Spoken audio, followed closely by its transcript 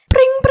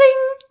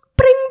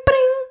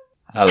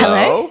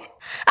Hello?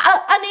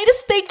 I need to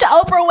speak to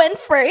Oprah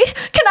Winfrey.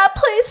 Can I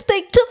please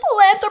speak to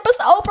philanthropist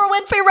Oprah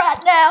Winfrey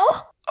right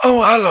now?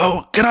 Oh,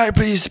 hello. Can I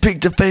please speak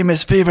to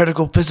famous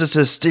theoretical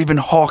physicist Stephen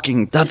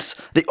Hawking? That's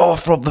the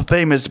author of the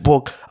famous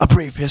book, A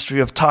Brief History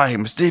of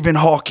Time, Stephen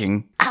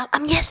Hawking.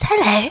 Yes,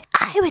 hello.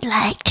 I would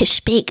like to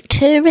speak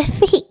to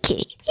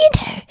Rafiki. You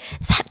know,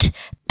 that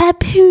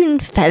baboon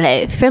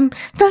fellow from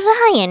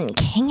The Lion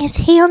King. Is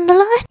he on the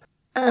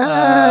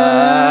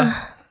line?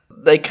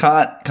 They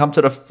can't come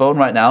to the phone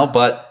right now,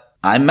 but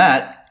I'm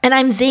Matt. And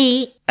I'm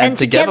Z. And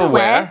together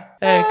we're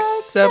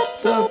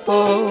Acceptable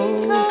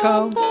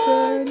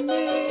Company.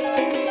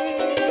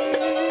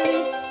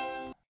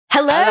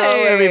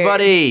 Hello,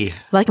 everybody.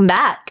 Welcome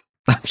back.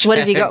 What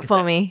have you got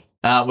for me?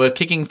 We're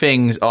kicking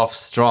things off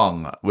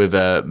strong with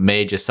a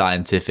major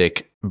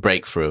scientific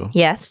breakthrough.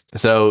 Yes.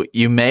 So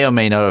you may or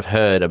may not have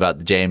heard about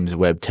the James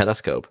Webb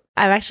Telescope.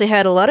 I've actually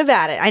heard a lot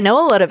about it. I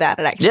know a lot about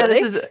it, actually. Yeah,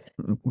 this is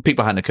peek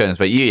behind the curtains,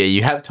 but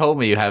you have told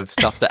me you have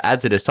stuff to add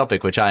to this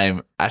topic, which I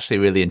am actually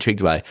really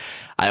intrigued by.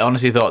 I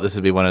honestly thought this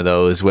would be one of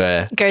those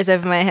where... It goes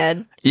over my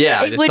head.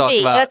 Yeah, it would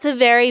be. That's a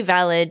very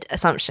valid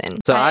assumption.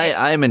 So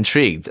I am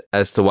intrigued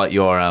as to what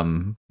you're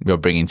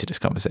bringing to this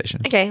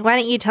conversation. Okay, why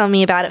don't you tell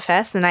me about it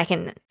first, and I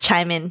can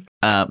chime in.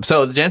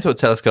 So the James Webb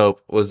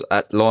Telescope was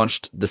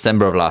launched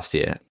December of last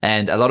year,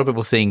 and a lot of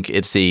people think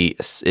it's the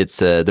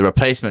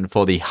replacement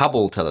for the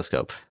Hubble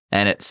telescope.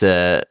 And it's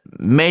a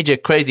major,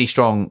 crazy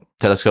strong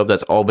telescope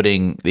that's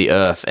orbiting the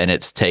Earth, and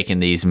it's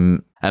taken these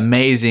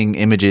amazing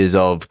images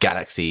of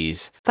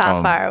galaxies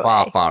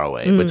far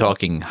away. We're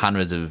talking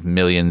hundreds of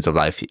millions of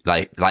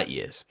light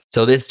years.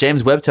 So this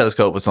James Webb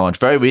Telescope was launched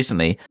very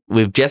recently.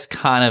 We've just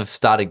kind of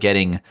started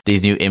getting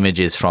these new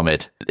images from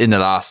it in the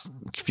last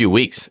few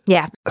weeks.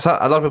 Yeah. So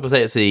a lot of people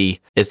say it's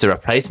the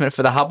replacement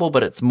for the Hubble,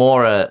 but it's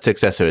more a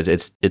successor.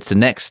 It's the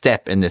next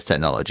step in this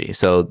technology.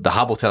 So the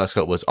Hubble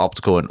telescope was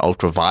optical and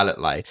ultraviolet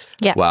light,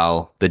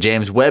 while the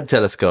James Webb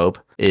Telescope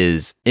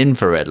is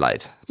infrared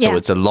light. So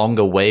it's a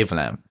longer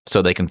wavelength,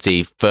 so they can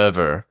see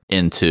further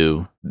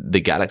into the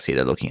galaxy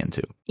they're looking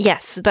into.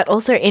 Yes, but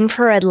also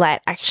infrared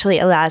light actually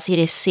allows you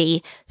to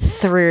see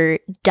through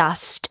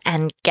dust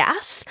and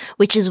gas,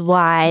 which is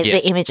why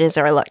the images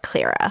are a lot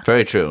clearer.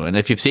 Very true. And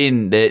if you've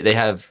seen, they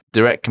have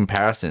direct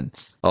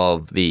comparisons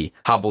of the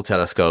Hubble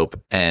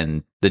telescope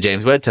and the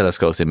James Webb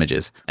telescope's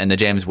images. And the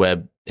James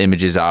Webb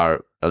images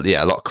are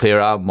a lot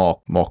clearer,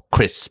 more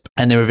crisp,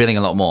 and they're revealing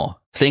a lot more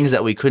things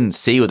that we couldn't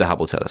see with the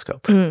Hubble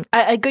telescope.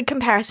 A good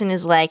comparison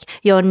is like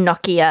your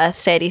Nokia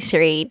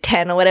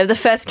 3310 or whatever, the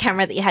first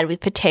camera that you had with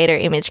potato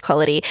image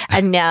quality,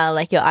 and now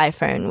like your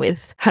iPhone with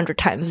 100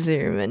 times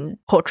zoom and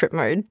portrait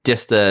mode.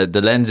 Just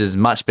the lens is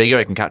much bigger.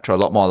 It can capture a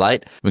lot more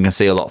light. We can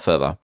see a lot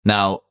further.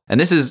 Now, and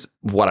this is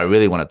what I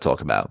really want to talk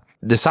about.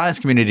 The science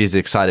community is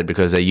excited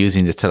because they're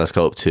using this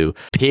telescope to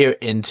peer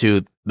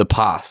into the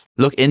past,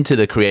 look into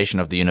the creation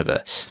of the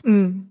universe.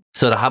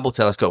 So the Hubble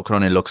telescope can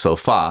only look so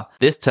far.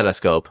 This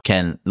telescope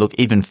can look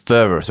even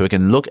further. So it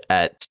can look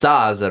at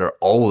stars that are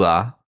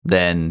older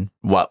than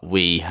what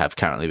we have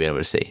currently been able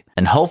to see,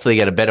 and hopefully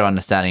get a better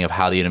understanding of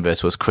how the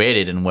universe was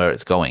created and where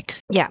it's going.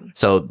 Yeah.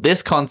 So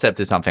this concept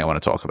is something I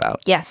want to talk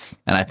about. Yes.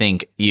 And I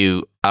think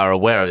you are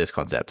aware of this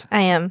concept.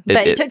 I am.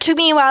 But it took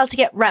me a while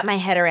to wrap my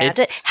head around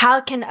it.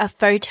 How can a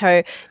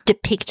photo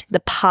depict the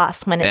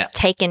past when it's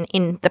taken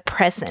in the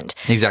present?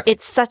 Exactly.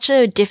 It's such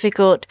a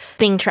difficult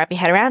thing to wrap your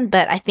head around,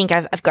 but I think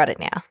I've got it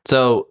now.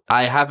 So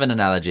I have an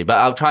analogy, but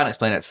I'll try and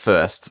explain it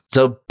first.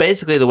 So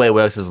basically the way it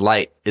works is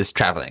light is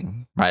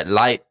traveling, right?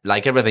 Light,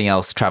 like everything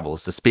else,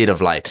 travels. The speed of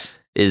light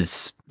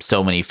is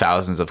so many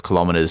thousands of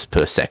kilometers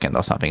per second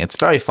or something. It's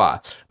very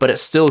fast, but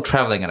it's still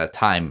traveling at a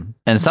time.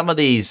 And some of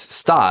these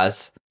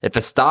stars, if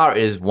a star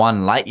is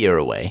 1 light year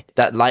away,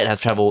 that light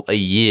has traveled a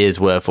year's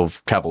worth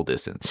of travel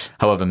distance,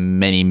 however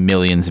many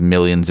millions and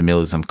millions and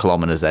millions of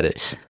kilometers that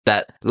is.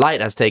 That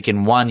light has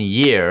taken 1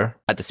 year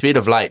at the speed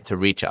of light to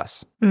reach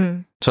us.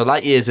 So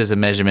light years is a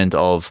measurement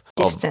of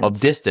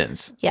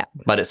distance. Yeah.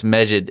 But it's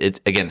measured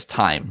against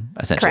time,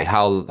 essentially.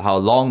 Correct. How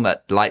long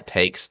that light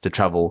takes to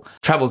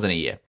travels in a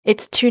year.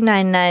 It's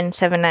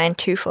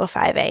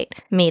 299792458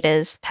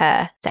 meters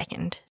per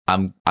second.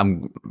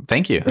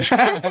 Thank you.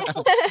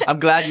 I'm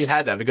glad you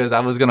had that, because I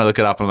was going to look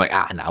it up and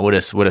I'm like, we'll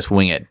just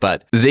wing it.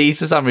 But Z,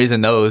 for some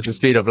reason, knows the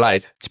speed of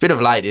light. Speed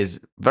of light is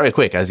very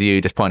quick, as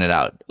you just pointed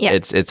out. Yeah.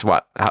 It's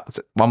what?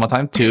 One more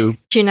time?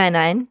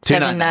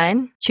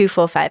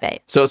 299792458.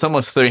 So it's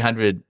almost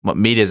 300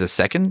 meters a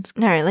second?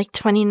 No, like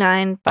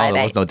 29.58. Oh,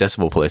 there was no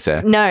decimal place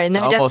there. No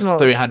decimal.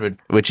 Almost 300,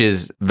 which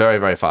is very,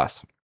 very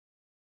fast.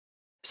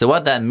 So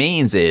what that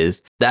means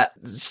is that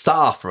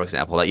star, for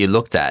example, that you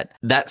looked at,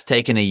 that's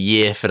taken a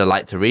year for the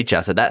light to reach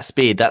us. At that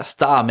speed, that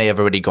star may have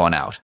already gone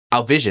out.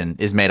 Our vision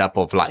is made up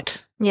of light.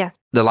 Yeah.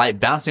 the light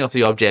bouncing off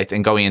the object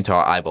and going into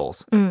our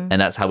eyeballs. And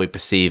that's how we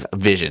perceive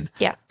vision.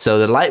 Yeah. So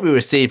the light we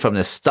receive from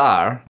the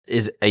star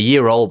is a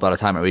year old by the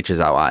time it reaches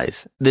our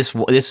eyes.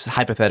 This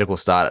hypothetical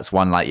star that's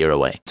 1 light year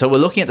away. So we're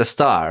looking at the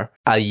star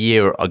a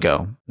year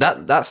ago.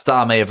 That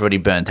star may have already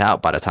burnt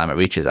out by the time it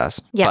reaches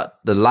us. Yeah. But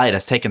the light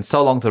has taken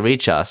so long to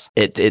reach us,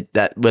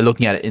 that we're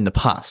looking at it in the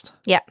past.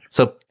 Yeah.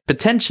 So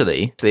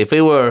potentially, if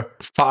we were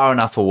far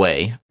enough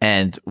away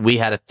and we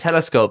had a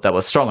telescope that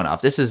was strong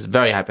enough, this is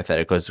very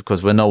hypothetical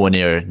because we're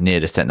nowhere near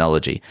this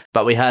technology,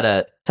 but we had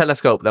a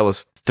telescope that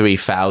was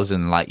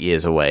 3,000 light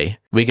years away,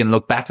 we can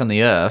look back on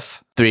the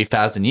Earth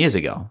 3,000 years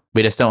ago.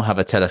 We just don't have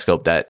a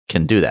telescope that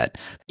can do that.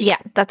 Yeah,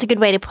 that's a good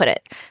way to put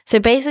it. So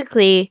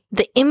basically,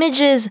 the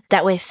images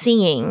that we're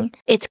seeing,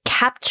 it's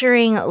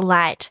capturing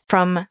light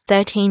from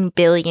 13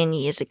 billion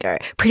years ago,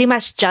 pretty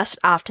much just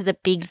after the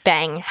Big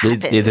Bang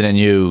happened. These are the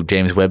new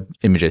James Webb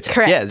images.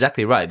 Correct. Yeah,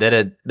 exactly right.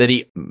 They're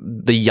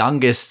the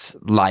youngest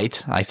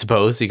light, I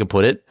suppose you could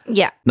put it.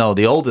 Yeah. No,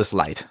 the oldest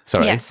light.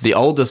 Sorry. Yes. The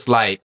oldest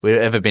light we've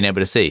ever been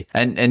able to see.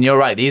 And you're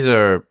right.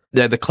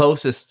 They're the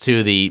closest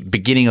to the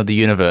beginning of the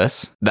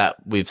universe that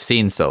we've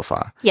seen so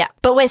far. Yeah,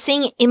 but we're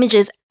seeing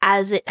images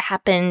as it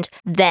happened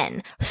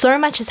then. So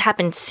much has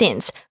happened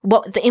since.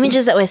 What the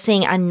images that we're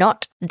seeing are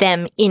not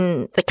them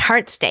in the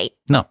current state.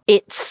 No.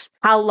 It's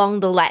how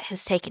long the light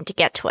has taken to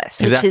get to us,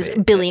 Exactly. which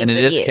is billions and in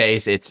of this years.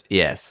 case, it's,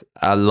 yes,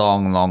 a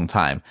long, long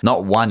time.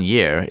 Not 1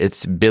 year,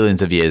 it's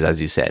billions of years, as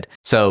you said.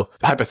 So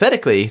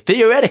hypothetically,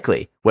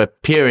 theoretically, we're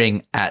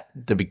peering at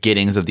the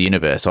beginnings of the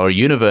universe, or a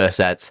universe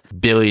that's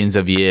billions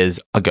of years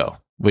ago,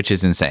 which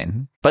is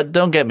insane. But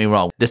don't get me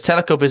wrong, this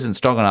telescope isn't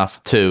strong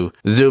enough to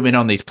zoom in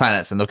on these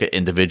planets and look at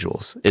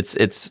individuals.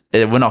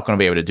 We're not going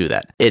to be able to do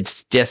that.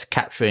 It's just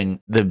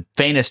capturing the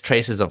faintest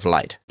traces of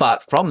light.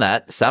 But from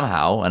that,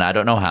 somehow, and I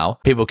don't know how,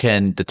 people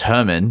can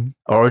determine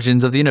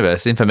origins of the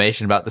universe,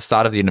 information about the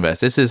start of the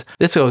universe. This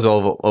goes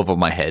over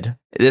my head.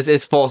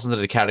 This falls into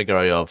the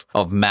category of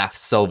maths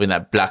solving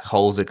that black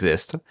holes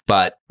exist.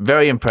 But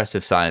very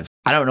impressive science.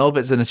 I don't know if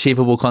it's an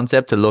achievable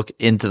concept to look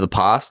into the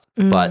past,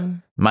 but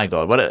my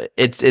God,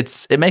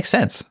 it makes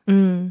sense.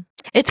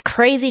 It's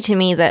crazy to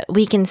me that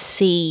we can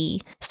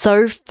see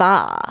so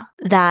far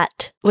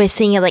that we're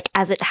seeing it like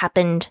as it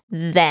happened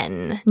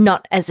then,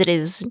 not as it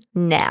is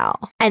now,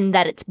 and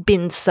that it's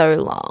been so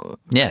long.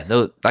 Yeah,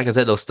 like I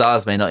said, those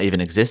stars may not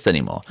even exist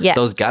anymore. Yeah.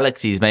 Those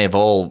galaxies may have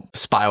all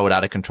spiraled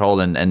out of control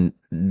and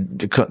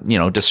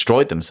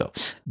destroyed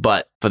themselves.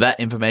 But for that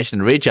information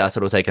to reach us,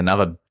 it'll take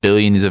another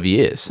billions of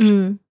years.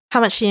 How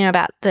much do you know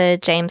about the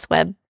James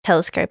Webb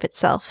telescope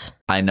itself?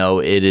 I know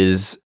it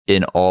is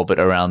in orbit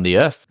around the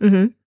Earth.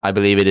 I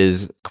believe it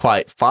is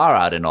quite far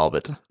out in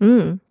orbit.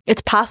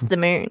 It's past the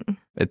moon.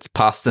 It's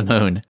past the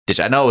moon.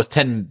 I know it was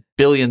 $10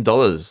 billion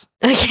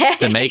Okay.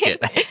 to make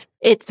it.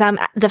 It's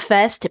the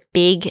first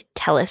big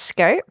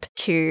telescope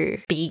to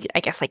be, I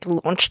guess, like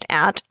launched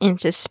out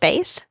into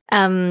space.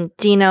 Do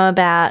you know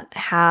about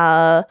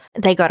how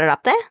they got it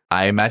up there?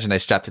 I imagine they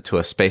strapped it to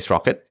a space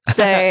rocket.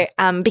 So,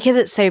 because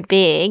it's so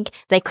big,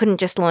 they couldn't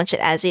just launch it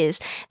as is.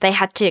 They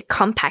had to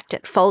compact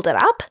it, fold it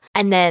up,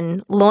 and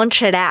then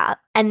launch it out.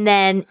 And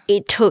then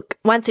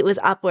once it was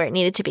up where it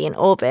needed to be in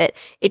orbit,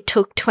 it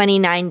took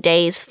 29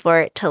 days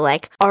for it to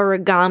like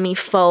origami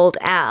fold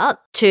out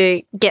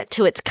to get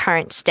to its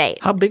current state.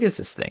 How big is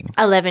this thing?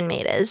 11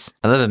 meters.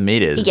 11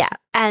 meters? Yeah.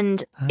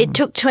 And it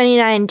took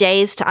 29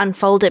 days to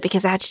unfold it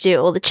because I had to do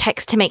all the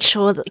checks to make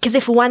sure that, because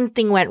if one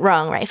thing went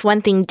wrong, right, if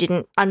one thing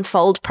didn't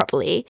unfold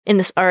properly in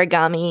this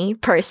origami I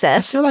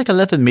process. feel like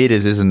 11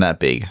 meters isn't that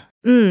big.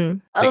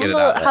 Figured it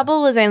out there.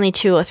 Hubble was only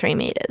 2 or 3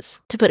 meters,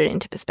 to put it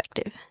into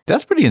perspective.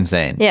 That's pretty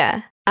insane.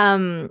 Yeah.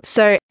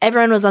 So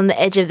everyone was on the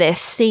edge of their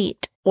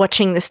seat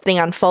watching this thing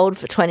unfold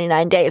for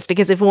 29 days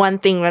because if one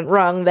thing went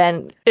wrong,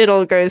 then it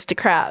all goes to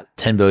crap.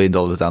 $10 billion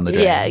down the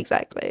drain. Yeah,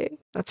 exactly.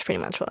 That's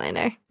pretty much what I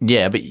know.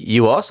 Yeah, but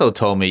you also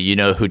told me you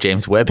know who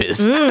James Webb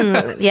is.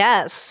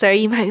 Yes. So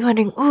you might be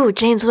wondering, ooh,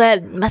 James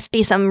Webb must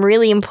be some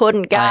really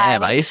important guy. I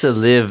am. I used to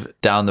live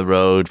down the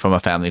road from a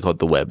family called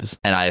the Webbs,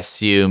 and I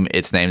assume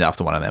it's named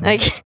after one of them.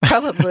 Okay,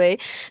 probably.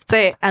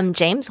 So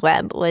James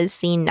Webb was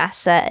the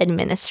NASA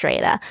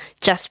administrator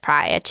just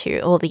prior to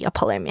all the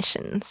Apollo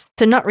missions.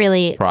 So not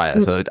really...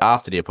 Prior, so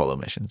after the Apollo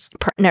missions.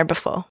 No,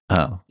 before.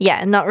 Oh.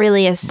 Yeah, not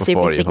really a Before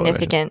super the Apollo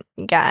significant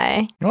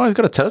guy. Oh, he's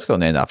got a telescope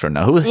named after him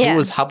now. Who Yeah.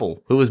 was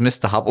Hubble? Who was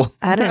Mr. Hubble?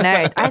 I don't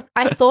know.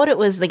 I thought it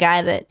was the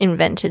guy that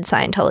invented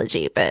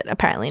Scientology, but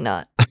apparently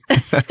not.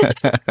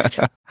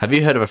 Have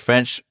you heard of a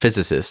French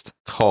physicist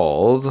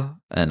called,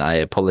 and I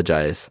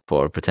apologize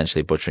for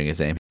potentially butchering his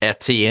name,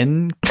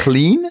 Etienne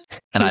Klein?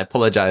 And I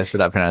apologize for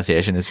that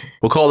pronunciation.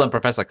 We'll call him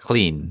Professor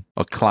Klein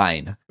or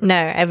Klein.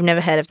 No, I've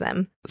never heard of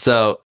them.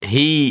 So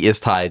he is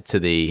tied to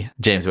the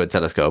James Webb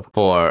Telescope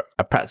for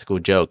a practical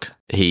joke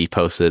he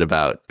posted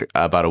about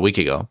a week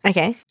ago.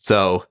 Okay.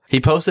 So he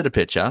posted a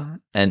picture,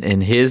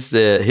 and here's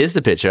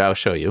the picture. I'll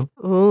show you.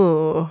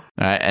 Ooh. All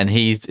right, and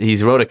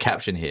he's wrote a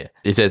caption here.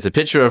 He says a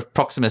picture of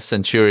Proxima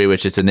Centauri,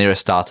 which is the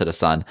nearest star to the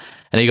sun,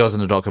 and he goes on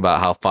to talk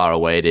about how far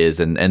away it is,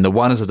 and the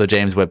wonders of the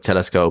James Webb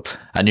Telescope,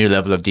 a new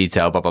level of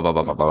detail, blah blah blah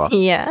blah blah blah.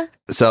 Yeah.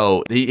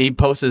 So he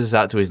posted this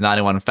out to his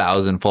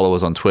 91,000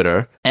 followers on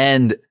Twitter,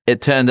 and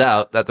it turned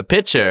out that the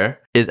picture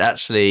is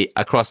actually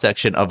a cross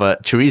section of a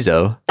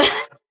chorizo.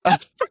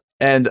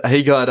 And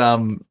he got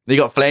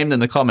flamed in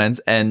the comments,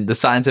 and the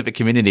scientific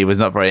community was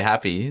not very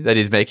happy that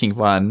he's making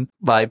fun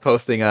by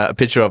posting a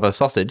picture of a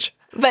sausage.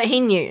 But he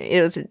knew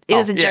it was a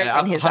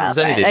joke in his mouth.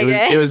 100% he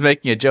did. It was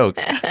making a joke.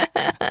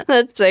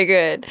 That's so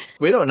good.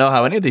 We don't know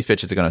how any of these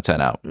pictures are going to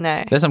turn out.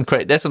 No. There's some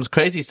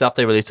crazy stuff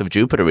they released of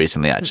Jupiter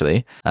recently,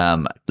 actually.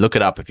 Look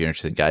it up if you're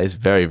interested, guys.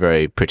 Very,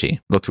 very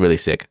pretty. Looked really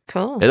sick.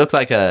 Cool. It looked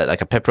like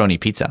a pepperoni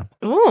pizza.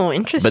 Oh,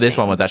 interesting. But this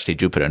one was actually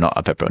Jupiter, not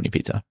a pepperoni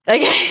pizza.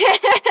 Okay.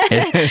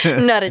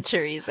 Not a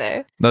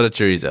chorizo. Not a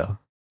chorizo.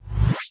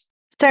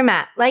 So,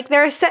 Matt, like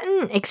there are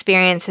certain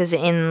experiences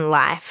in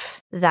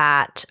life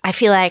that I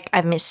feel like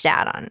I've missed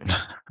out on.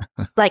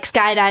 Like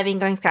skydiving,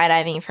 going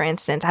skydiving, for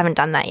instance. I haven't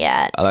done that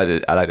yet. I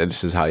like that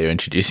this is how you're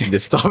introducing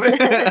this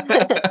topic.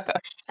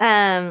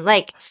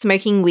 Like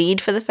smoking weed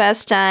for the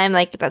first time.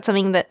 Like that's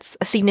something that's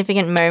a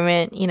significant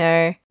moment, you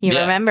know, you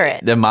remember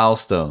it. They're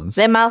milestones.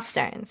 They're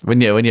milestones.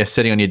 When you're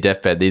sitting on your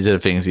deathbed, these are the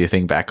things you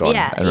think back on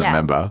and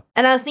remember.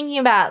 And I was thinking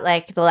about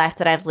like the life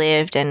that I've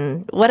lived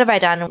and what have I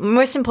done?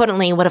 Most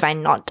importantly, what have I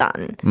not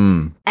done?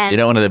 And you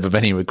don't want to live with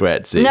any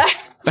regrets. No,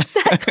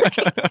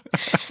 exactly.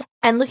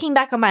 And looking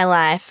back on my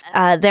life,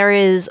 there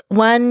is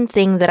one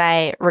thing that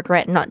I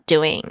regret not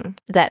doing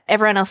that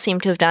everyone else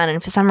seemed to have done,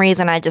 and for some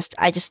reason I just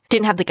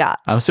didn't have the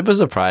guts. I'm super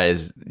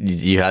surprised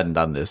you hadn't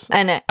done this.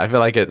 I know. I feel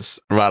like it's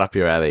right up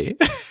your alley.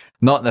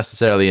 Not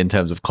necessarily in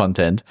terms of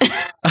content.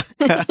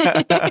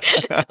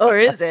 Or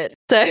is it?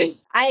 So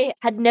I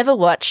had never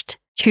watched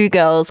Two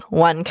Girls,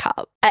 One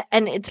Cup.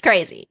 And it's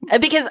crazy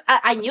because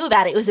I knew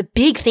about it. It was a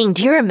big thing.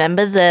 Do you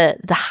remember the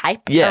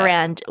hype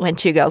around when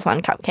Two Girls,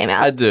 One Cup came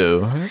out? I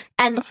do.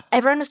 And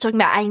everyone was talking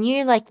about, I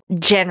knew like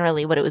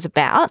generally what it was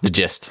about. The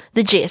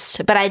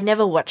gist, but I'd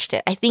never watched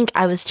it. I think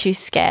I was too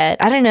scared.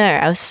 I don't know.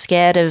 I was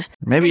scared of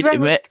everyone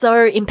was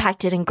so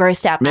impacted and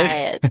grossed out by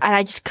it. And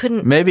I just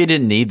couldn't. Maybe you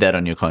didn't need that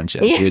on your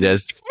conscience. Yeah.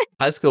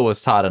 High school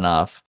was hard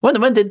enough.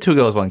 When did Two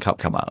Girls, One Cup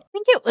come out? I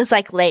think it was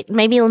like late,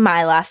 maybe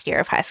my last year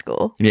of high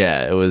school.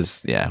 Yeah, it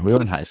was. Yeah, we were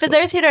in high school. For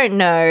those who don't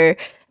know,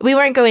 we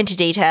won't go into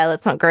detail.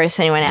 Let's not gross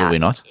anyone out. Will we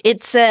not?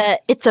 It's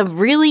a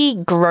really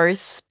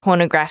gross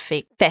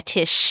pornographic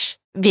fetish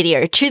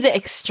video to the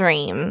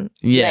extreme.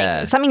 Yeah.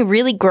 Like, something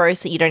really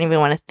gross that you don't even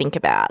want to think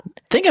about.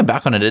 Thinking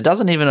back on it, it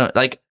doesn't even,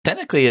 like,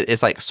 technically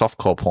it's like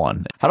softcore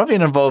porn. I don't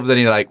think it involves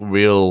any, like,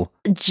 real...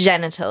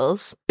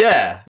 genitals.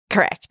 Yeah.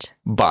 Correct.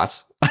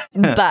 But.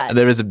 But.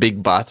 There is a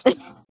big but.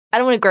 I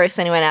don't want to gross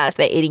anyone out if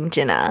they're eating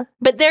dinner.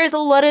 But there is a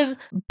lot of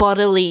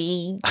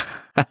bodily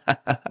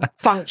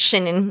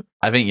function in...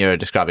 I think you're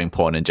describing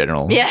porn in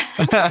general. Yeah.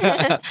 You're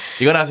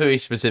going to have to be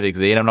specific,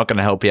 Z, and I'm not going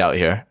to help you out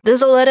here.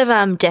 There's a lot of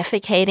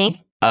defecating.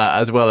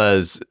 As well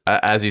as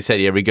you said,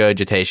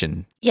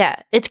 regurgitation. Yeah,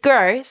 it's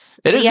gross.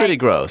 It is really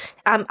gross.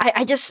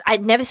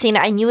 I'd never seen it.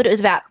 I knew what it was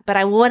about, but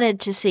I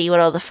wanted to see what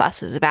all the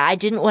fuss was about. I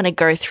didn't want to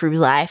go through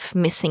life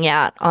missing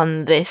out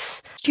on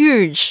this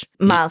huge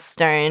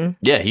milestone.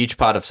 Yeah, huge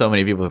part of so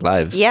many people's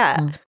lives.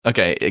 Yeah.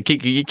 Okay,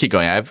 keep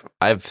going.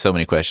 I have so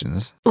many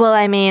questions. Well,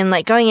 I mean,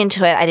 like going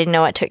into it, I didn't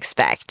know what to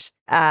expect.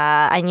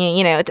 I knew,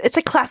 you know, it's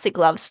a classic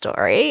love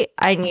story.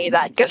 I knew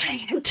that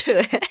going into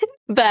it.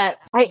 But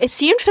I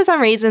assumed for some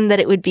reason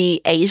that it would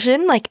be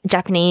Asian, like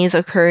Japanese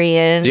or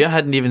Korean. You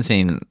hadn't even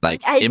seen,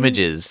 like,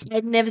 images.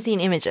 I'd never seen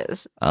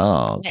images.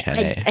 Oh,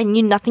 okay. I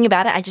knew nothing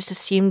about it. I just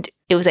assumed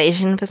it was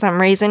Asian for some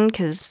reason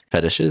because...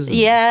 fetishes?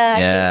 Yeah.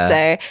 I think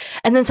so.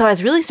 And then so I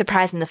was really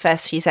surprised in the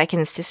first few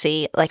seconds to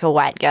see, like, a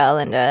white girl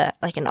and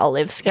an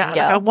olive skin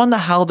girl. I wonder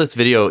how this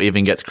video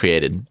even gets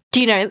created. Do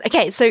you know?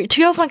 Okay, so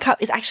Two Girls, One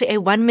Cup is actually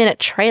a 1-minute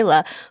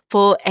trailer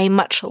for a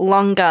much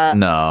longer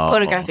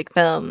pornographic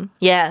film.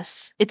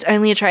 Yes, it's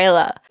only a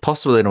trailer.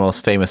 Possibly the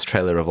most famous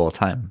trailer of all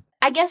time.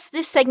 I guess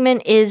this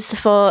segment is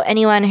for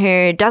anyone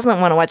who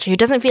doesn't want to watch it, who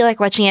doesn't feel like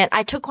watching it.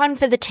 I took one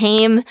for the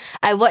team.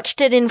 I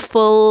watched it in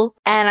full,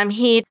 and I'm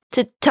here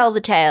to tell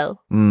the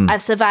tale.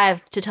 I've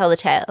survived to tell the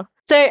tale.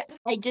 So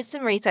I did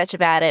some research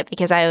about it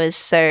because I was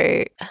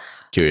so...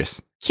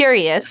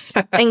 curious,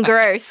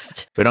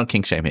 engrossed. We don't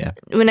kink shame here.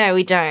 No,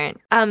 we don't.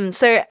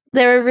 So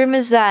there are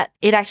rumors that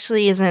it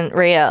actually isn't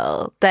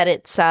real, that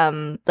it's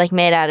like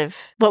made out of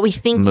what we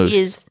think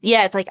is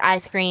it's like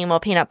ice cream or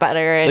peanut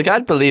butter. And like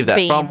I'd believe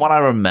that from what I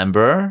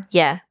remember.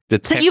 Yeah. The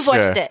texture. So you've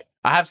watched it.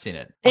 I have seen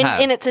it.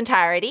 In its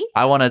entirety?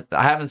 I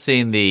haven't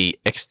seen the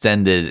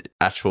extended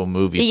actual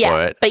movie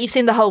for it. But you've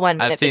seen the whole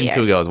 1-minute video. I've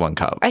seen Two Girls, One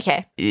Cup.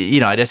 Okay. You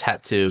know, I just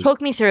had to...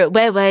 talk me through it.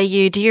 Where were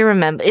you? Do you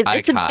remember?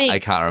 I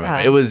can't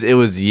remember. It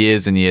was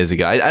years and years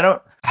ago.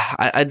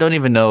 I don't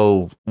even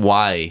know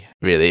why,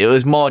 really. It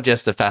was more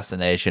just the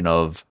fascination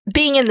of...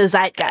 being in the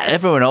zeitgeist.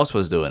 Everyone else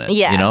was doing it,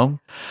 you know?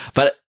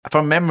 But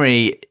from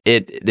memory,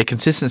 the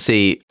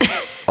consistency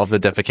of the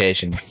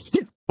defecation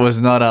was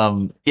not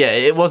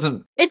it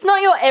wasn't It's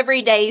not your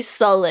everyday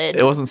solid.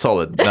 it wasn't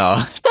solid.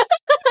 No.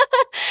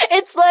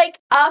 It's like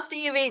after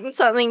you've eaten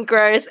something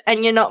gross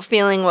and you're not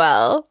feeling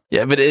well.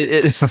 Yeah, but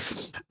it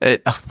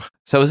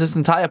so was this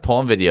entire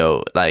porn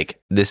video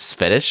like this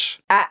fetish?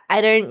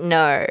 I don't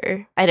know.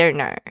 I don't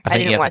know. I think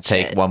didn't you have watch to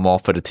take it. one more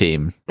for the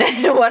team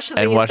watch the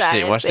and watch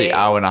entire the thing.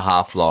 hour and a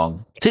half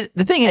long. See,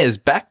 the thing is,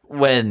 back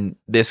when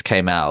this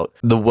came out,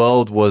 the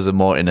world was a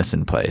more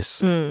innocent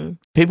place. Mm.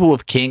 People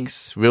with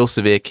kinks, real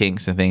severe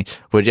kinks and things,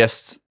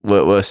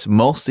 were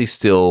mostly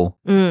still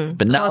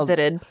but now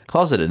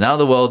Closeted. Now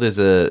the world is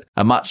a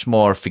much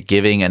more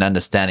forgiving and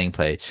understanding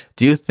place.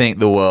 Do you think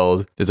the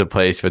world is a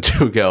place for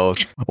two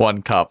girls,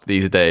 one cup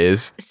these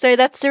days? So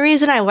that's the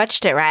reason I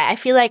watched it, right? I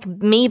feel like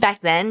me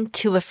back then,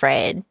 too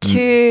afraid,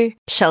 too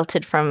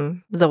sheltered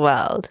from the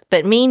world.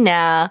 But me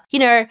now,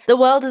 the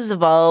world has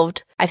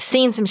evolved. I've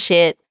seen some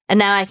shit, and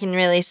now I can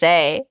really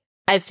say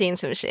I've seen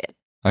some shit.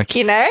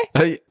 Okay.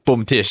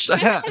 Boom tish.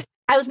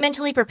 I was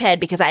mentally prepared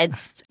because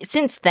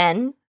since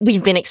then,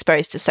 we've been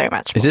exposed to so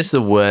much more. Is this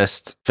the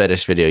worst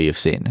fetish video you've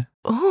seen?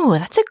 Oh,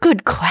 that's a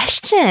good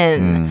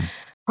question.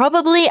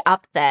 Probably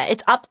up there.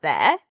 It's up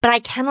there, but I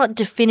cannot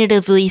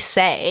definitively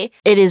say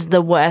it is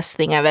the worst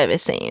thing I've ever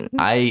seen.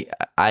 I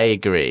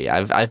agree.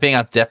 I think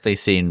I've definitely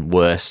seen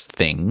worse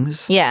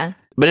things. Yeah.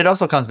 But it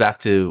also comes back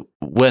to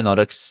we're not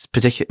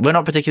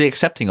particularly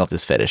accepting of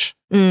this fetish.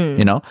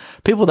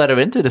 People that are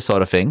into this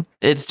sort of thing,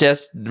 it's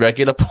just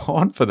regular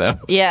porn for them.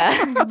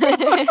 Yeah.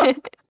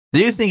 Do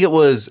you think it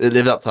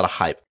lived up to the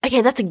hype? Okay,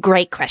 that's a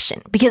great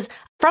question because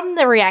from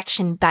the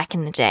reaction back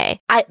in the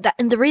day,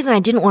 and the reason I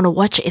didn't want to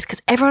watch it is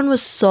because everyone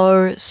was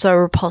so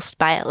repulsed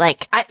by it.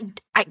 Like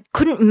I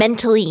couldn't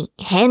mentally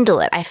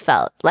handle it. I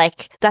felt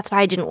like that's why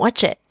I didn't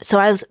watch it. So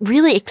I was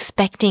really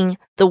expecting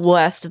the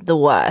worst of the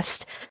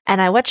worst, and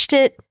I watched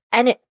it,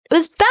 and it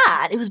was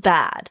bad. It was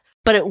bad,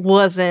 but it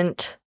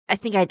wasn't. I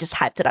think I just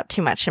hyped it up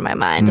too much in my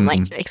mind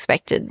and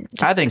expected.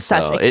 I think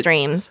such so.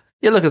 Extremes.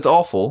 Yeah, look, it's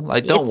awful.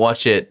 Like, don't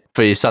watch it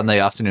for your Sunday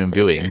afternoon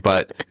viewing.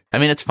 But, I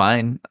mean, it's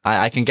fine.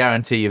 I can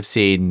guarantee you've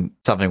seen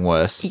something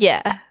worse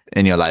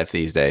in your life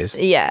these days.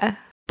 Yeah.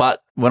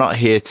 But we're not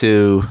here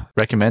to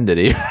recommend it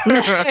either.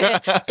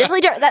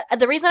 Definitely don't.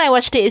 The reason I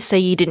watched it is so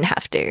you didn't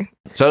have to.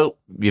 So,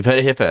 you've heard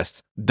it here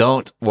first.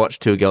 Don't watch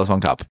Two Girls,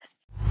 One Cup.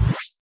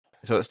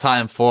 So, it's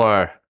time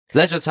for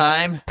leisure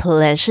time.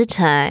 Pleasure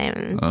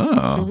time.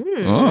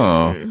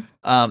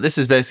 This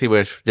is basically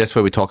where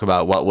we talk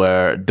about what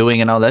we're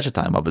doing in our leisure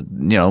time, what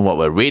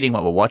we're reading,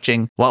 what we're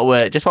watching, what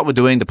we're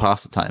doing to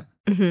pass the time.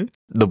 Mm-hmm.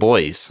 The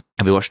Boys.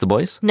 Have you watched The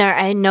Boys? No,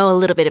 I know a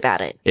little bit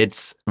about it.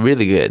 It's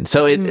really good.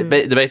 So the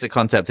basic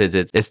concept is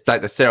it's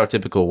like the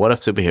stereotypical what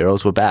if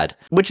superheroes were bad,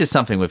 which is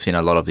something we've seen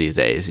a lot of these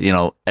days.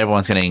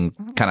 Everyone's getting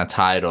kind of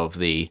tired of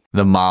the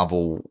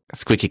Marvel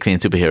squeaky clean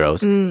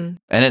superheroes, and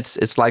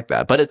it's like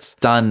that, but it's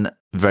done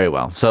very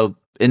well. So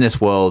in this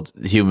world,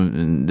 the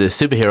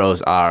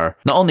superheroes are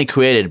not only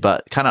created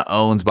but kind of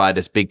owned by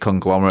this big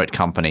conglomerate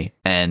company,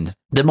 and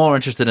they're more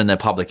interested in their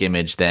public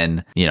image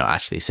than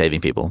actually saving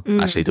people,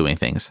 actually doing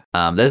things.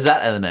 There's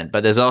that element,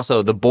 but there's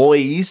also the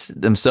boys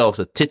themselves,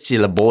 the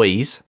titular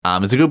boys.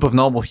 It's a group of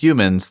normal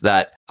humans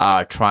that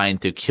are trying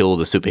to kill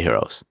the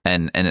superheroes,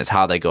 and it's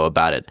how they go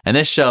about it. And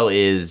this show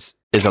is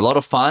a lot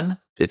of fun.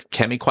 It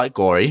can be quite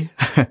gory.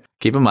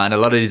 Keep in mind, a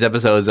lot of these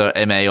episodes are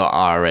MA or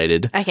R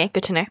rated. Okay,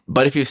 good to know.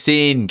 But if you've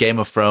seen Game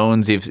of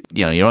Thrones,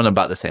 you're on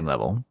about the same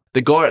level.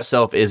 The gore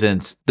itself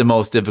isn't the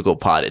most difficult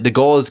part. The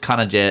gore is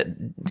kind of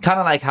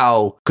like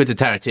how Quentin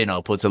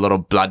Tarantino puts a lot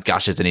of blood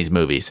gushes in his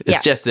movies.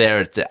 It's just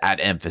there to add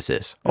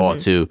emphasis or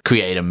to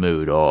create a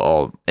mood,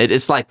 or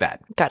it's like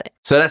that. Got it.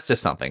 So that's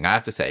just something I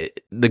have to say.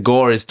 The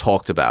gore is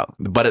talked about,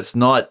 but it's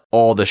not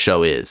all the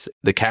show is.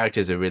 The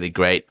characters are really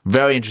great,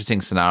 very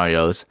interesting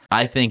scenarios.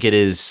 I think it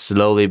is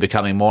slowly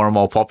becoming more and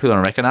more popular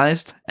and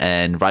recognized,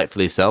 and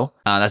rightfully so.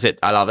 That's it.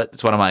 I love it.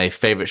 It's one of my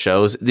favorite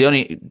shows. The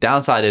only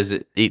downside is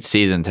that each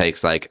season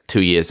takes like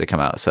 2 years to come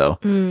out, so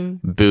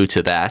boo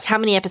to that. How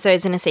many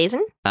episodes in a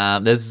season?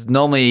 There's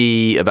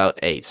normally about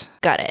 8.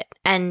 Got it.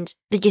 And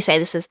did you say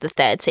this is the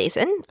 3rd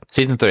season?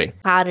 Season 3.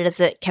 How does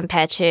it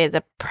compare to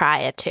the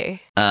prior 2?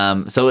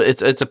 So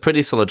it's a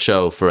pretty solid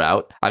show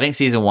throughout. I think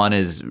season 1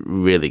 is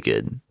really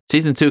good.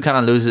 Season 2 kind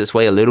of loses its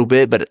way a little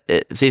bit, but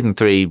season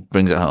 3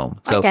 brings it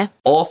home. So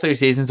all 3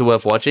 seasons are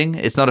worth watching.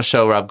 It's not a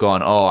show where I've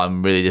gone, oh,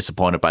 I'm really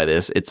disappointed by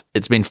this.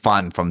 It's been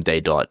fun from day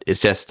dot. It's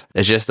just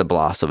a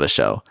blast of a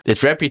show.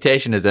 Its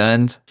reputation is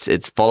earned.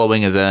 Its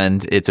following is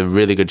earned. It's a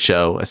really good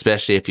show,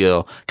 especially if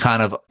you're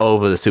kind of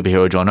over the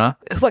superhero genre.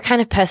 What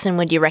kind of person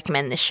would you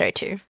recommend this show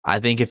to?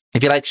 I think if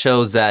you like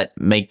shows that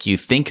make you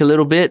think a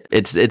little bit,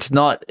 it's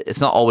not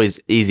always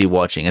easy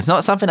watching. It's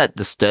not something that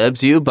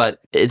disturbs you, but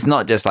it's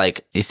not just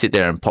like you sit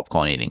there and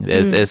popcorn eating.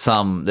 There's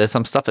some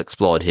stuff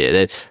explored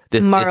here.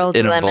 Moral dilemmas.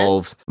 It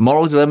involves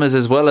moral dilemmas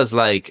as well as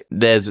like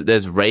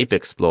there's rape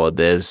explored.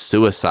 There's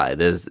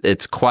suicide.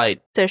 It's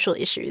quite social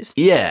issues.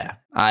 Yeah,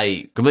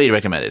 I completely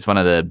recommend it. It's one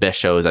of the best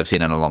shows I've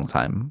seen in a long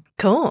time.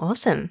 Cool,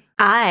 awesome.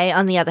 I,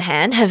 on the other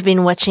hand, have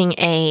been watching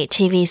a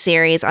TV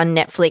series on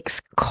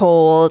Netflix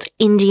called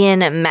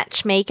Indian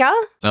Matchmaker.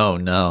 Oh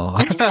no.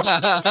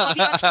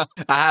 I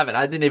haven't.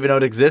 I didn't even know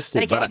it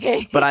existed.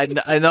 Okay. But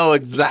I know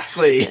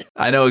exactly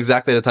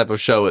the type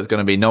of show it's going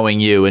to be, knowing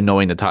you and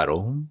knowing the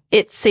title.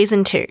 It's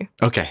season 2.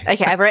 Okay.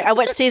 Okay, I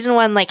watched season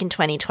 1 like in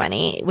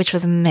 2020, which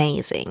was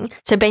amazing.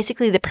 So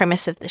basically the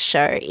premise of the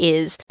show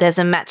is there's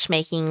a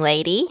matchmaking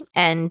lady,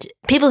 and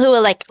people who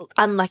are like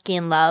unlucky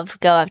in love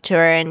go up to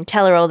her and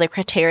tell her all the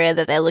criteria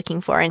that they're looking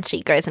for, and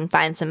she goes and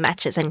finds some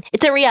matches. And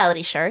it's a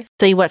reality show,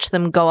 so you watch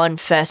them go on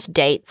first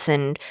dates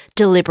and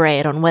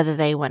deliberate on whether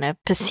they want to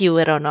pursue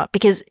it or not,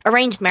 because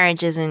arranged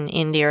marriages in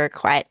India are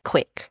quite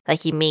quick.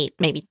 Like you meet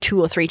maybe 2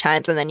 or 3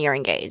 times and then you're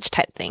engaged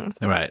type thing.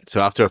 Right.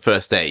 So after a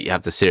first date, you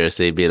have to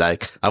seriously be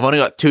like, I've only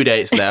got 2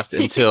 dates left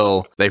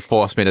until they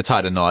force me to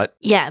tie the knot.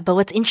 Yeah, but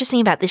what's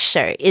interesting about this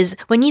show is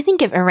when you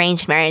think of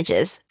arranged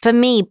marriages, for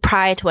me,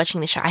 prior to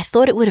watching the show, I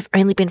thought it would have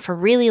only been for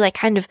really like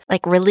kind of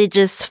like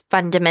religious,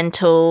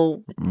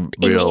 fundamental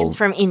Indians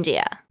from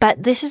India.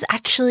 But this is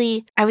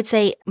actually, I would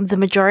say, the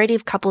majority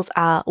of couples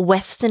are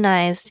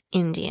westernized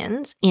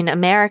Indians in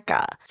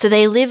America. So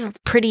they live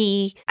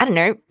pretty, I don't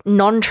know,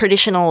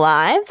 non-traditional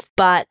lives,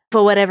 but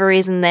for whatever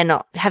reason, they're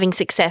not having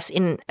success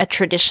in a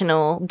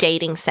traditional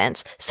dating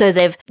sense. So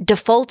they've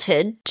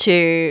defaulted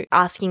to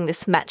asking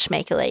this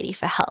matchmaker lady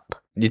for help.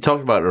 You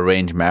talked about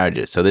arranged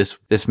marriages. So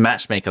this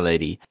matchmaker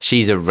lady,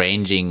 she's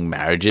arranging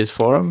marriages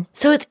for him.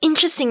 So it's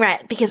interesting,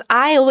 right? Because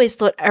I always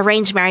thought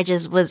arranged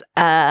marriages was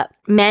a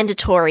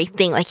mandatory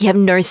thing. Like you have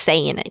no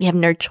say in it. You have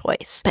no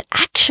choice. But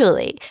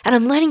actually, and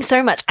I'm learning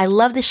so much. I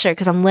love this show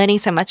because I'm learning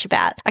so much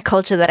about a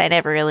culture that I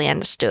never really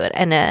understood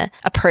and a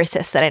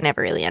process that I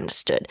never really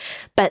understood.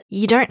 But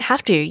you don't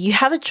have to. You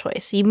have a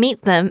choice. You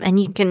meet them and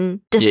you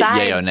can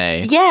decide. Yay or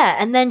nay. Yeah,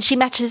 and then she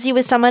matches you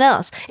with someone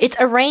else. It's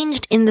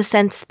arranged in the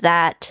sense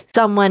that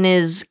someone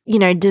is,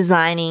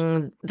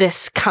 designing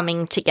this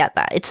coming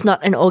together. It's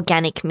not an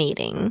organic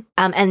meeting.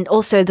 And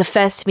also the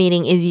first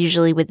meeting is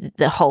usually with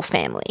the whole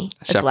family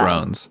as well.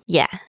 Chaperones.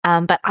 Yeah.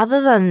 But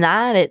other than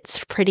that,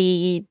 it's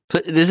pretty...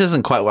 This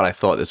isn't quite what I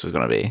thought this was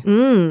going to be.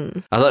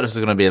 I thought this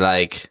was going to be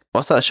like,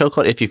 what's that show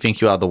called? If You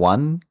Think You Are the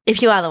One?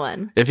 If You Are the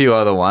One. If You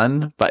Are the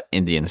One, but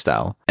Indian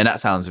style. And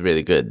that sounds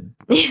really good.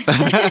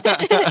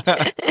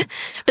 But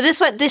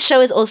this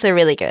show is also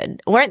really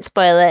good. Won't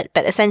spoil it,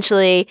 but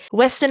essentially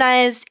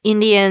westernized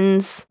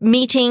Indians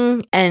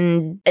meeting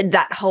and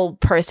that whole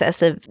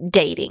process of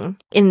dating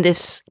in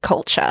this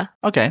culture.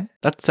 Okay.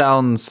 That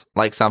sounds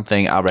like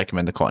something I'll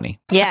recommend to Courtney.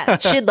 Yeah,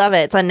 she'd love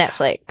it. It's on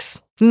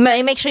Netflix.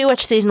 Make sure you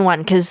watch season 1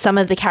 because some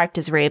of the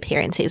characters reappear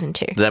in season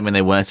 2. Does that mean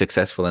they weren't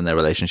successful in their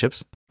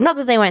relationships? Not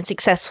that they weren't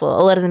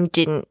successful. A lot of them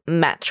didn't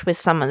match with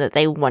someone that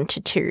they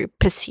wanted to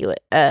pursue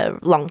a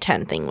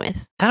long-term thing with.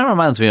 Kind of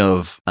reminds me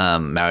of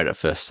Married at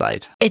First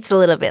Sight. It's a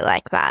little bit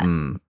like that.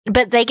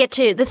 But they get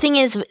to, the thing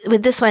is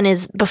with this one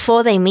is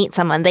before they meet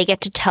someone, they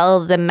get to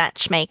tell the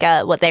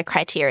matchmaker what their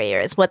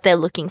criteria is, what they're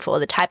looking for,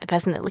 the type of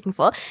person they're looking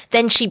for.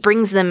 Then she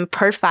brings them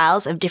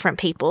profiles of different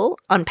people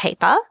on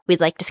paper with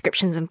like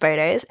descriptions and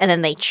photos, and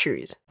then they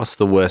choose. What's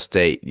the worst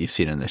date you've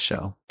seen in this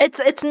show?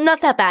 It's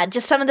not that bad.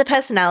 Just some of the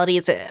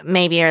personalities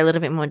maybe are a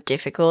little bit more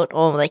difficult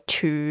or like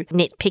too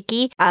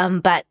nitpicky.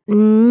 But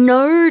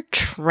no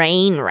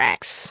train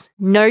wrecks,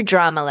 no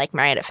drama like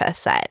Married at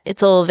First Sight.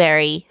 It's all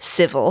very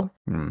civil.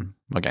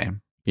 Okay.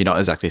 You're not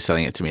exactly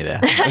selling it to me there.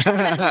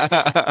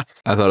 I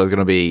thought it was going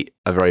to be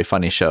a very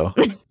funny show.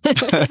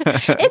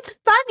 It's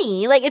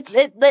funny. Like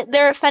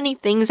there are funny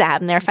things that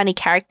happen. There are funny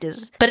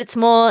characters, but it's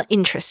more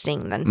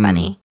interesting than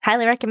funny.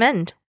 Highly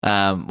recommend.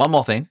 One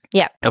more thing.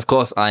 Yeah. Of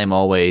course, I am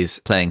always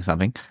playing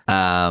something.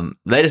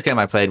 Latest game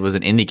I played was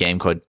an indie game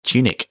called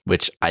Tunic,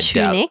 which I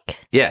doubt. Tunic?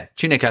 Yeah,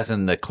 Tunic as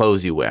in the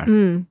clothes you wear.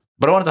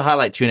 But I wanted to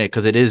highlight Tunic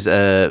because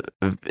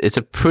it's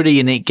a pretty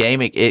unique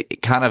game.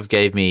 It kind of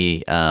gave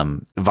me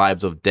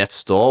vibes of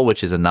Death's Door,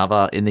 which is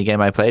another indie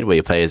game I played where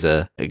you play as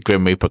a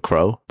Grim Reaper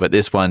crow. But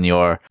this one,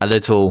 you're a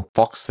little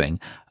fox thing.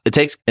 It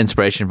takes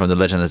inspiration from the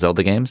Legend of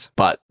Zelda games,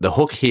 but the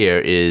hook here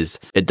is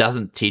it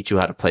doesn't teach you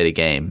how to play the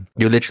game.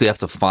 You literally have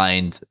to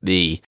find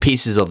the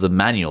pieces of the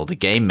manual, the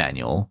game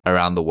manual,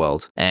 around the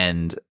world.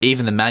 And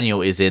even the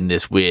manual is in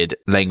this weird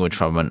language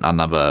from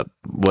another,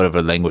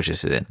 whatever language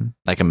this is in,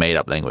 like a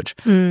made-up language.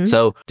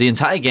 So the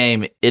entire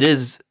game, it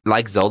is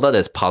like Zelda.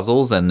 There's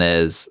puzzles and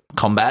there's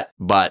combat,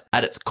 but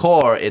at its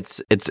core,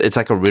 it's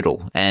like a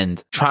riddle.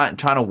 And trying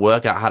to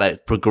work out how to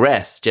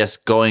progress,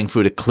 just going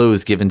through the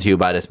clues given to you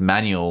by this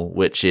manual,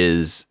 which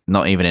is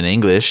not even in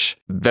English.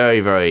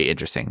 Very, very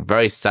interesting.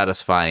 Very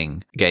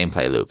satisfying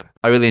gameplay loop.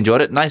 I really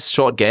enjoyed it. Nice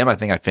short game. I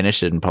think I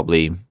finished it in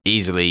probably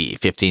easily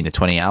 15 to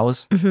 20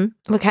 hours.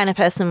 What kind of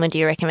person would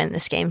you recommend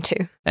this game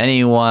to?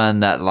 Anyone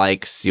that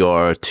likes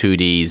your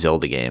 2D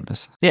Zelda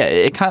games. Yeah,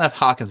 it kind of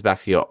harkens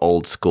back to your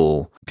old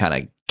school kind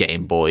of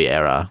Game Boy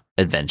era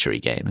adventure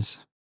games.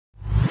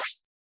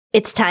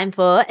 It's time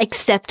for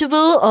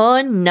Acceptable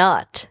or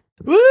Not.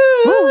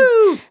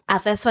 Woo! Our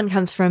first one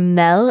comes from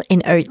Mel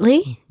in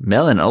Oatley.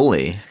 Mel and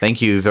Oli. Thank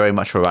you very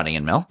much for writing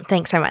in, Mel.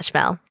 Thanks so much,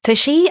 Mel. So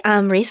she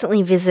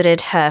recently visited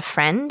her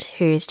friend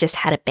who's just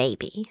had a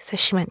baby. So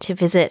she went to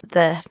visit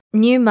the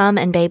new mum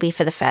and baby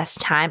for the first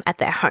time at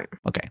their home.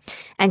 Okay.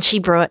 And she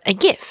brought a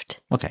gift.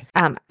 Okay.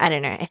 I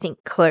don't know, I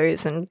think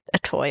clothes and a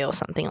toy or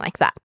something like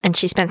that. And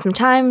she spent some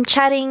time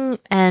chatting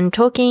and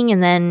talking,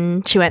 and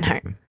then she went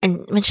home.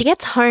 And when she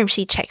gets home,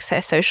 she checks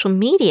her social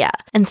media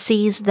and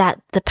sees that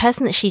the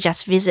person that she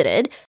just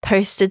visited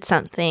posted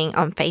something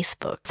on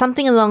Facebook.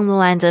 Something along the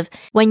lines of,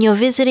 when you're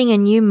visiting a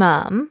new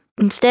mum,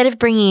 instead of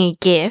bringing a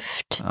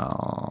gift,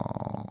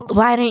 Oh.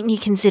 why don't you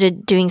consider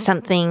doing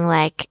something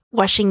like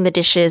washing the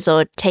dishes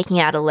or taking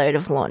out a load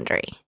of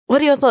laundry?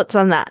 What are your thoughts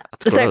on that?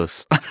 That's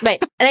gross.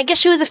 Right. And I guess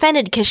she was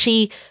offended because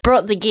she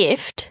brought the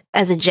gift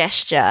as a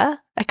gesture,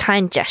 a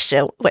kind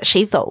gesture, what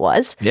she thought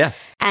was, Yeah.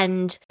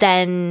 and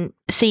then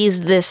sees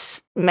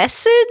this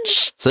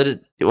message. So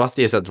what's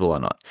the acceptable or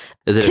not?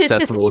 Is it To-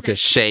 acceptable to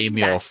shame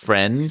your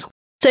friend?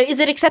 So is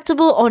it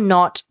acceptable or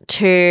not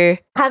to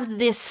have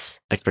this,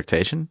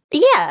 Expectation?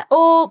 yeah,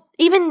 or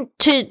even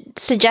to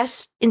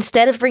suggest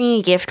instead of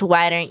bringing a gift,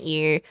 why don't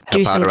you Help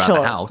do out some around the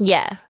chores? house.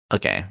 Yeah.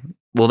 Okay.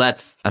 Well, I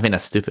think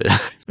that's stupid.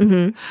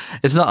 Mm-hmm.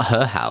 It's not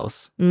her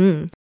house.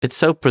 Mm. It's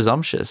so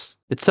presumptuous.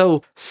 It's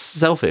so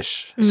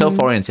selfish, Mhm.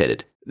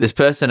 self-orientated. This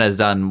person has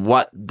done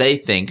what they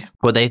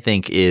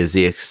think is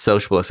the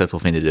sociable, acceptable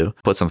thing to do.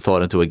 Put some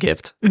thought into a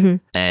gift.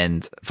 Mhm.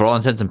 And for all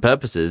intents and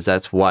purposes,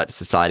 that's what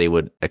society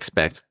would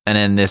expect. And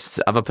then this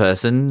other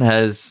person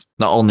has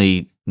not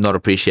only not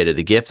appreciated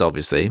the gift,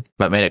 obviously,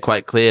 but made it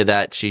quite clear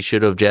that she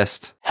should have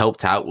just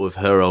helped out with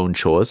her own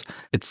chores.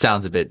 It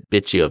sounds a bit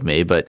bitchy of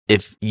me, but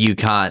if you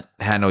can't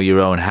handle your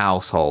own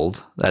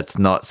household, that's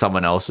not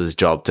someone else's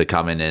job to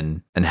come in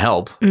and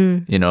help.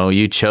 Mm. You know,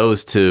 you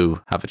chose to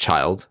have a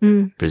child,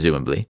 Mm.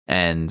 presumably,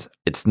 and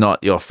it's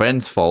not your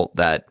friend's fault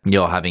that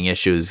you're having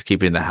issues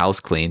keeping the house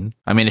clean.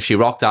 I mean, if she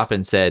rocked up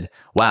and said,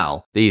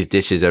 wow, these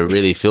dishes are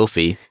really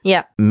filthy,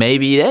 Yeah.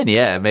 maybe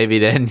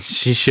then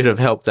she should have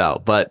helped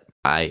out. But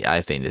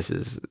I think this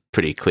is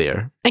pretty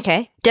clear.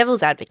 Okay,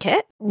 devil's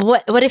advocate.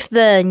 What if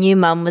the new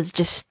mum was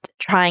just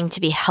trying to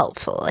be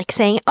helpful, like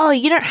saying, "Oh,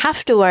 you don't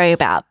have to worry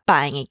about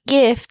buying a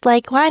gift.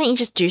 Like, why don't you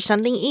just do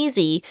something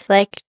easy,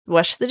 like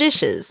wash the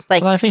dishes?"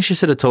 Like, Well, I think she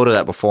should have told her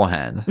that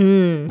beforehand,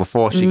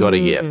 before she got a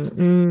gift.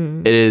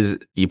 Mm. It is,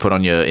 you put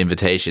on your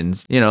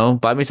invitations,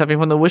 buy me something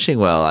from the wishing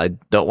well. I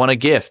don't want a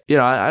gift.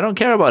 I don't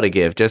care about a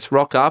gift. Just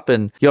rock up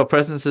and your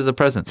presence is a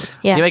present.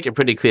 Yeah. You make it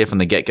pretty clear from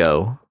the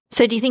get-go.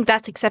 So do you think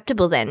that's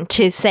acceptable then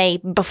to say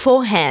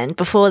beforehand,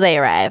 before they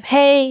arrive,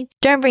 hey,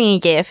 don't bring a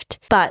gift,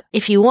 but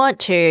if you want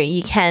to,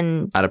 you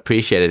can. I'd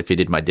appreciate it if you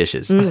did my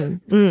dishes. What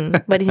do you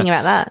think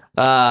about that?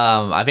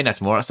 I think that's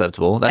more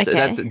acceptable. That's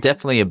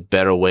definitely a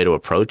better way to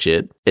approach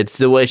it. It's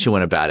the way she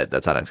went about it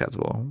that's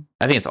unacceptable.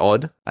 I think it's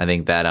odd. I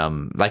think that,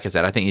 like I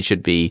said, I think you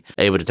should be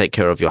able to take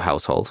care of your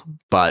household.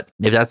 But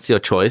if that's your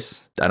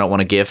choice, I don't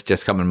want a gift,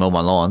 just come and mow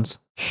my lawns.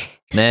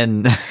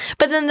 Then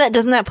But then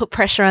doesn't that put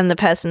pressure on the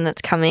person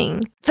that's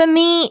coming? For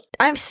me,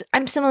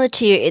 I'm similar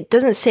to you. It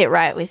doesn't sit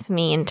right with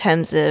me in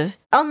terms of,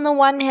 on the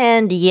one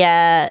hand,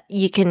 yeah,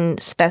 you can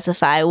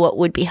specify what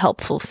would be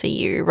helpful for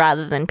you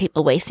rather than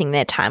people wasting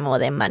their time or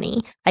their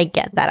money. I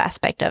get that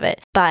aspect of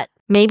it. But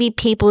maybe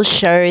people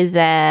show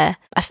their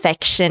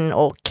affection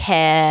or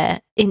care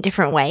in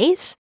different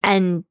ways.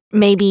 And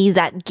maybe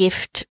that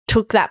gift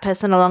took that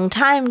person a long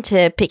time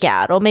to pick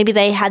out, or maybe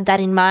they had that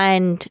in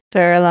mind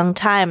for a long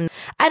time.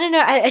 I don't know.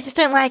 I just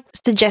don't like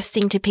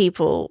suggesting to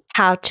people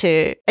how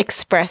to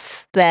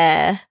express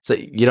their. So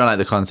you don't like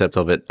the concept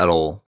of it at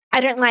all?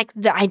 I don't like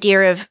the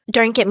idea of,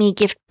 don't get me a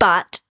gift,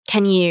 but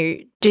can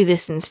you do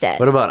this instead?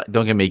 What about,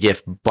 don't get me a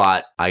gift,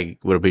 but I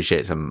would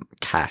appreciate some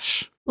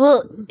cash?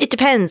 Well, it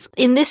depends.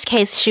 In this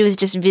case, she was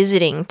just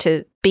visiting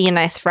to be a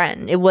nice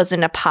friend. It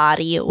wasn't a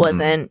party. It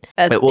wasn't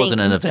It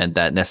wasn't an event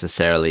that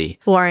necessarily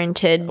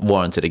warranted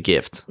a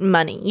gift.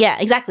 money. Yeah,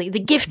 exactly. The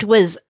gift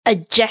was a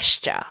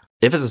gesture.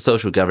 If it's a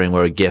social gathering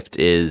where a gift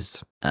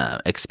is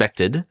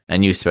expected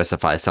and you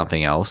specify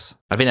something else,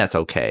 I think that's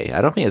okay.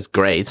 I don't think it's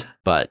great,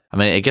 but I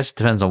mean, I guess it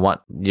depends on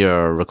what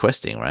you're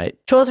requesting, right?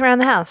 Chores around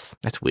the house.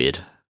 That's weird.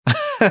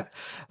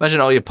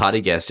 Imagine all your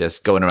party guests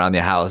just going around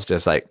your house,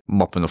 just like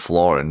mopping the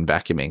floor and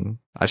vacuuming.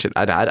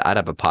 I'd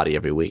have a party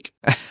every week.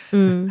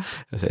 Mm.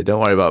 I say, don't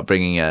worry about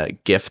bringing a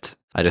gift.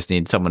 I just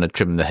need someone to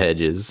trim the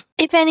hedges.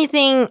 If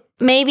anything,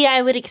 maybe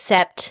I would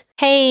accept,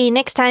 hey,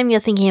 next time you're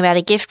thinking about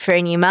a gift for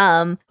a new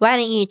mum, why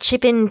don't you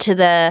chip into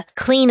the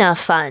cleaner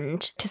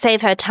fund to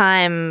save her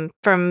time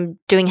from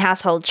doing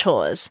household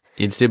chores?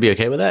 You'd still be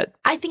okay with that?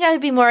 I think I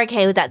would be more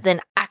okay with that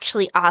than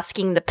actually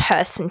asking the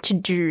person to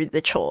do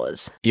the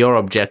chores. Your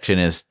objection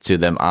is to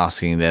them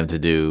asking them to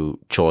do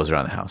chores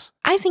around the house.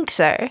 I think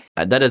so.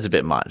 That is a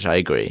bit much. I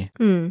agree.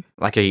 Hmm.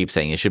 Like I keep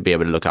saying, you should be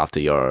able to look after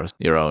your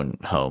own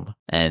home.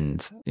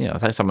 And,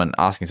 it's like someone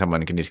asking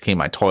someone, can you clean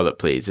my toilet,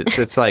 please?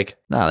 It's like,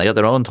 no, they got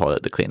their own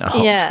toilet to clean at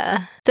home.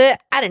 Yeah. So,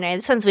 I don't know.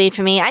 This sounds weird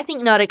for me. I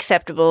think not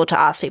acceptable to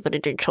ask people to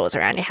do chores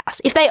around your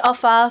house. If they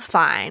offer,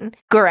 fine.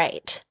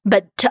 Great.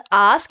 But to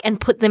ask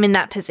and put them in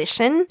that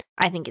position,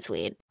 I think it's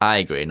weird. I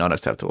agree. Not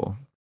acceptable.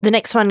 The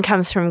next one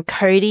comes from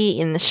Cody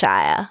in the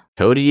Shire.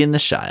 Cody in the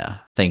Shire.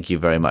 Thank you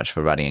very much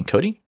for writing in,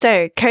 Cody.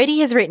 So, Cody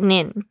has written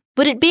in,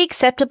 would it be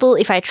acceptable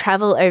if I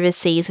travel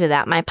overseas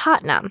without my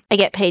partner? I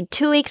get paid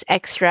 2 weeks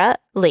extra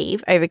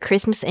leave over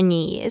Christmas and New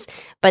Year's,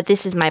 but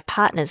this is my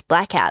partner's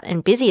blackout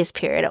and busiest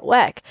period at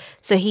work,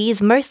 so he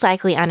is most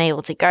likely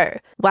unable to go.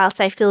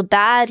 Whilst I feel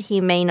bad he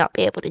may not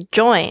be able to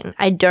join,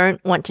 I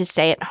don't want to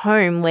stay at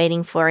home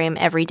waiting for him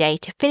every day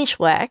to finish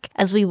work,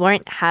 as we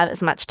won't have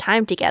as much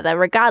time together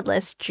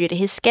regardless due to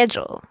his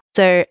schedule.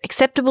 So,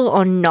 acceptable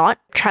or not,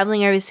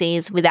 traveling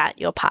overseas without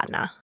your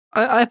partner?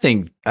 I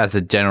think, as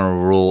a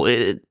general rule,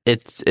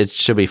 it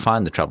should be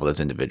fine to travel as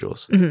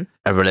individuals. Mhm.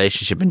 A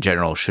relationship in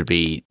general should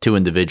be two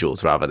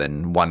individuals rather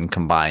than one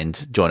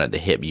combined join at the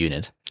hip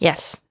unit.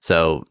 Yes.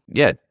 So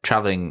yeah,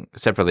 traveling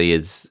separately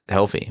is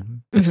healthy.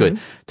 It's good,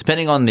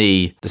 depending on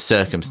the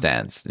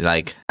circumstance.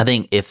 Like, I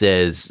think if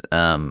there's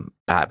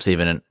perhaps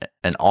even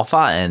an offer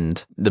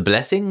and the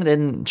blessing,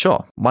 then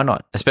sure, why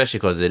not? Especially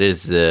because it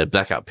is the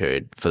blackout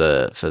period for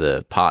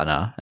the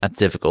partner. That's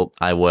difficult.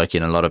 I work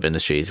in a lot of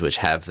industries which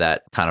have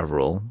that kind of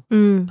rule.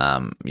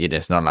 You're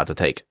just not allowed to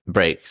take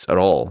breaks at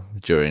all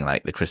during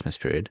like the Christmas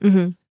period.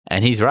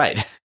 And he's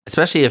right.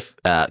 Especially if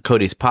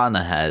Cody's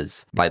partner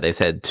has, like they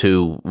said,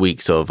 2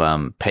 weeks of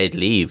paid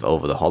leave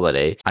over the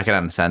holiday. I can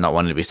understand not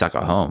wanting to be stuck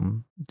at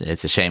home.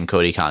 It's a shame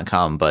Cody can't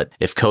come, but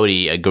if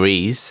Cody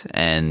agrees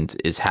and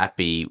is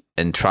happy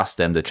and trusts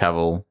them to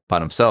travel by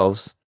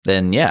themselves,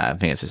 then yeah, I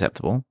think it's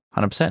acceptable.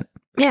 100%.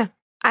 Yeah.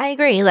 I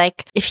agree.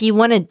 Like, if you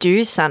want to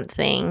do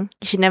something,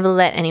 you should never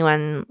let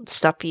anyone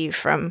stop you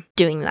from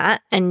doing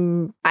that.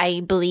 And I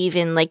believe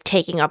in like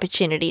taking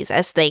opportunities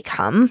as they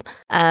come.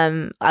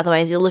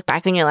 Otherwise, you'll look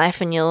back on your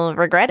life and you'll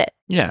regret it.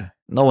 Yeah.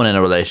 No one in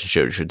a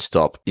relationship should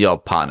stop your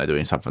partner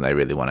doing something they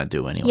really want to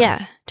do anyway.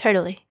 Yeah,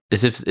 totally.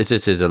 If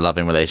this is a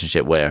loving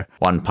relationship where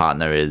one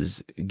partner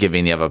is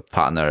giving the other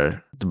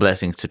partner the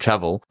blessings to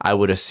travel, I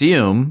would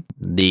assume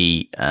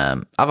the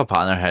other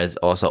partner has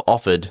also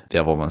offered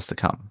the other ones to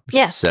come.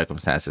 Yeah.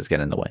 Circumstances get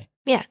in the way.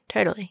 Yeah,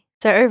 totally.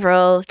 So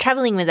overall,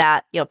 traveling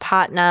without your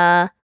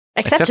partner,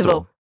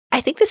 acceptable.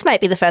 I think this might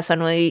be the first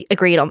one we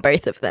agreed on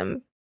both of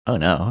them. Oh,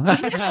 no.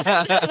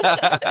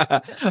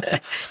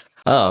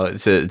 Oh,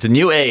 it's a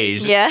new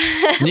age. Yeah.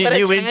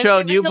 New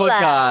intro, new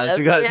podcast.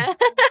 We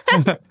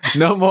got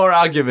no more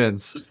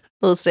arguments.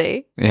 We'll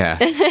see. Yeah.